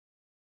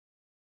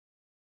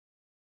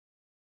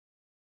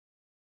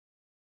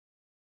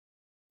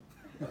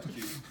That was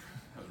cute.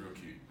 That was real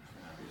cute.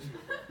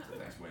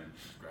 Thanks, Wen.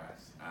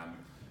 Great.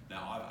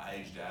 Now, I've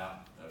aged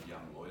out of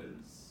young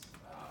lawyers,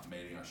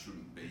 meaning I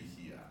shouldn't be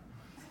here.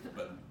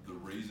 But the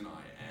reason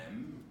I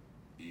am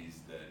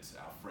is that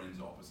our friends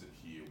opposite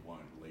here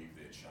won't leave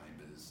their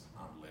chambers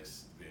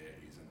unless there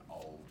is an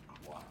old,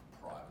 white,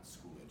 private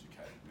school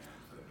educated man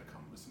for them to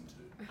come listen to.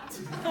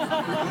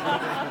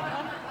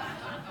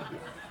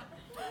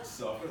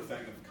 So I've got to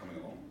thank them for coming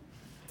along.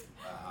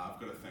 I've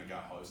got to thank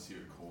our host here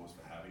at Cause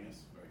for having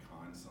us. Very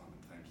kind, Simon.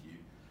 Thank you.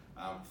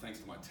 Thanks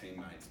to my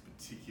teammates,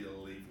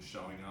 particularly for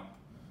showing up,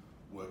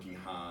 working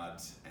hard,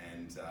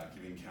 and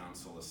giving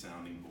council a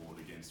sounding board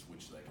against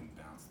which they can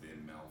bounce their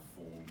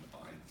malformed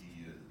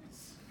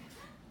ideas.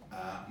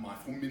 My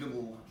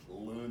formidable,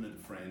 learned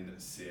friend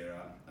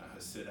Sarah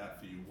has set out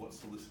for you what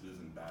solicitors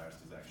and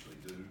barristers actually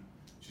do.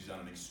 She's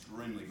done an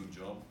extremely good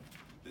job.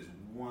 There's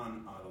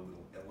one other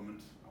little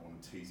element I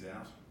want to tease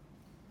out.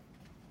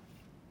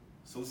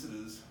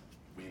 Solicitors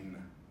win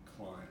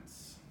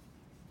clients.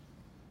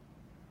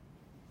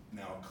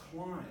 Now, a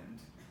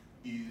client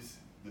is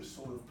the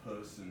sort of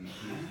person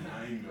whose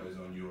name goes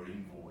on your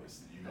invoice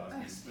that you guys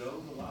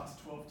misspelled the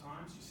last 12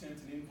 times you sent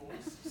an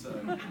invoice. So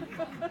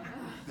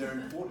they're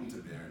important to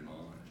bear in mind.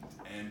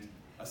 And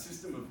a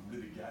system of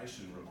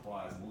litigation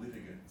requires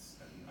litigants.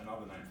 And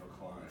another name for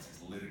clients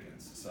is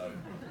litigants. So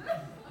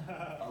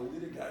a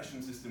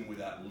litigation system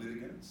without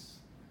litigants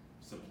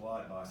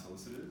supplied by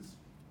solicitors,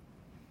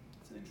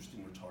 it's an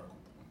interesting rhetorical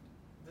point.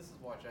 This is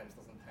why James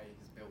doesn't pay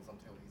his bills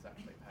until he's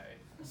actually paid.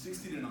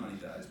 60 to 90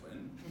 days,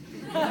 when?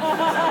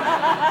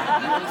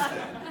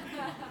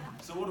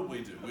 So what do?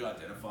 We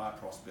identify a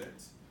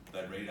prospect,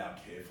 they read our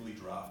carefully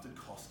drafted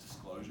cost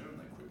disclosure and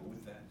they quibble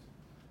with that.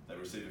 They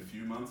receive a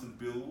few months of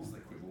bills, they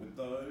quibble with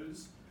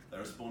those. They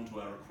respond to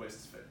our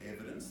requests for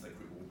evidence, they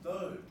quibble with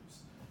those.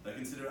 They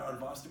consider our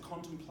advice to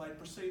contemplate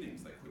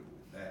proceedings, they quibble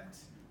with that.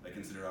 They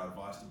consider our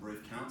advice to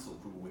brief counsel,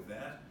 quibble with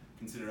that.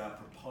 Consider our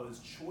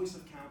proposed choice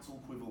of counsel,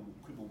 quibble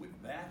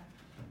with that.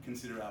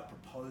 Consider our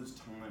proposed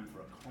time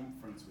for a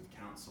conference with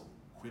counsel,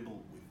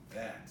 quibble with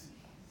that.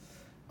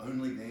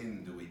 Only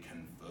then do we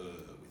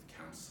confer with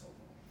counsel.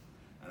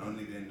 And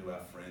only then do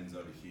our friends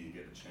over here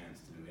get a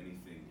chance to do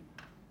anything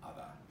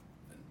other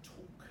than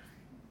talk.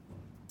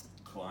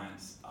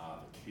 Clients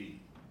are the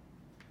key.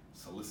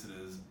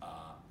 Solicitors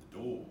are the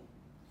door.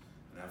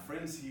 And our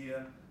friends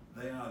here,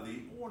 they are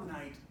the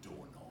ornate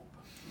doorknob.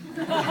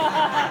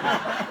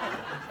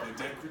 They're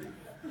decorative.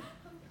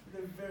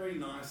 They're very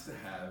nice to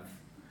have,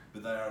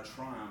 but they are a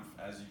triumph,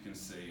 as you can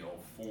see,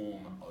 of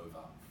form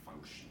over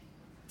function.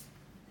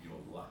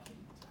 You're lucky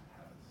to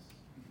have us.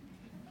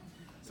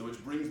 So which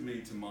brings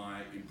me to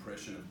my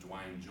impression of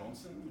Dwayne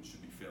Johnson, which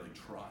should be fairly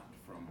trite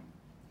from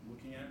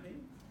looking at me.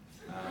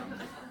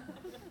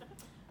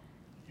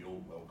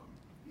 You're welcome.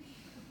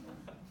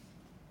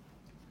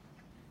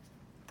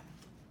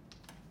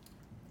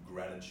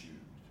 Gratitude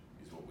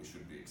is what we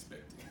should be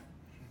expecting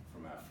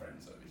from our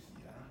friends over here.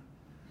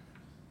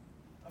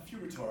 A few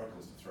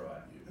rhetoricals to throw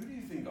at you. Who do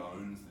you think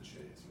owns the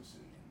chairs you're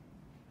sitting in?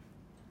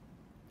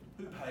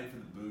 Who paid for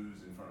the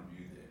booze in front of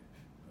you there?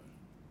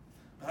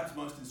 Perhaps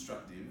most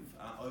instructive,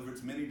 over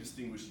its many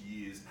distinguished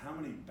years, how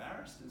many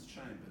barristers'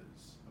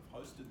 chambers have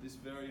hosted this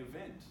very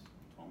event?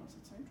 Thomas,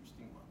 it's an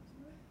interesting one,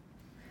 isn't it?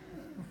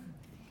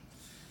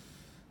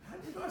 How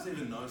do you guys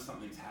even know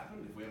something's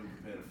happened if we haven't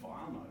prepared a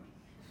file note?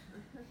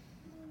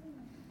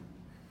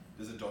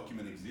 Does a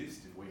document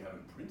exist if we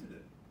haven't printed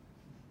it?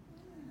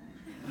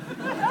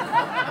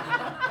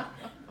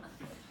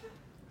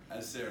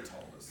 As Sarah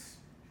told us,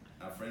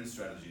 our friend's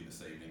strategy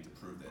this evening to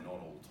prove they're not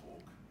all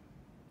talk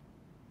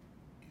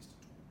is to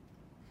talk.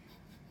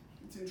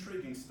 It's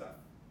intriguing stuff.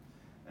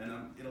 And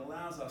it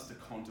allows us to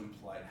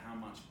contemplate how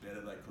much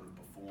better they could have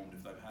performed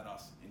if they've had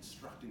us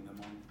instructing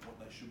them on what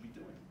they should be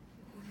doing.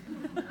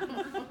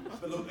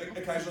 But look,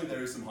 occasionally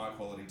there is some high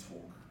quality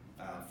talk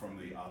from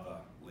the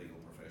other legal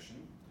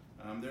profession.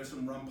 There are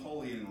some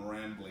Rumpolian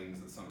ramblings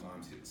that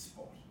sometimes hit the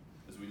spot.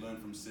 As we learned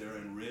from Sarah,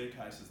 in rare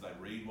cases they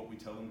read what we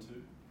tell them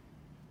to.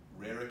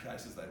 Rarer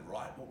cases they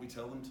write what we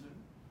tell them to.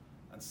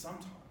 And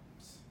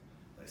sometimes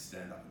they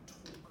stand up and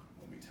talk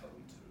when we tell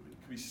them to. It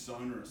can be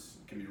sonorous,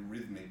 it can be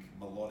rhythmic,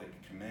 melodic,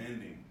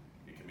 commanding,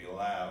 it can be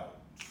loud.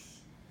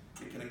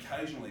 It can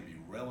occasionally be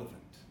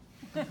relevant.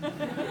 It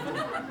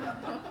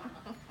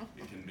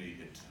can be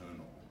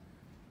eternal.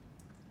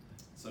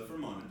 So for a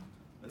moment,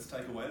 let's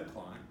take away the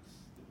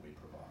clients that we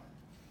provide.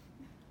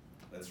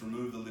 Let's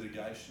remove the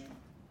litigation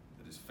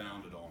that is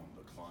founded on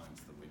the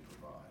clients that we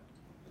provide.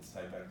 Let's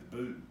take back the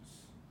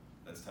booze.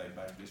 Let's take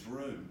back this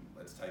room.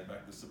 Let's take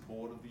back the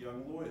support of the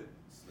young lawyers.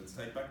 Let's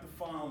take back the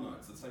file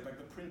notes. Let's take back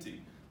the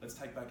printing. Let's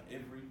take back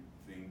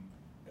everything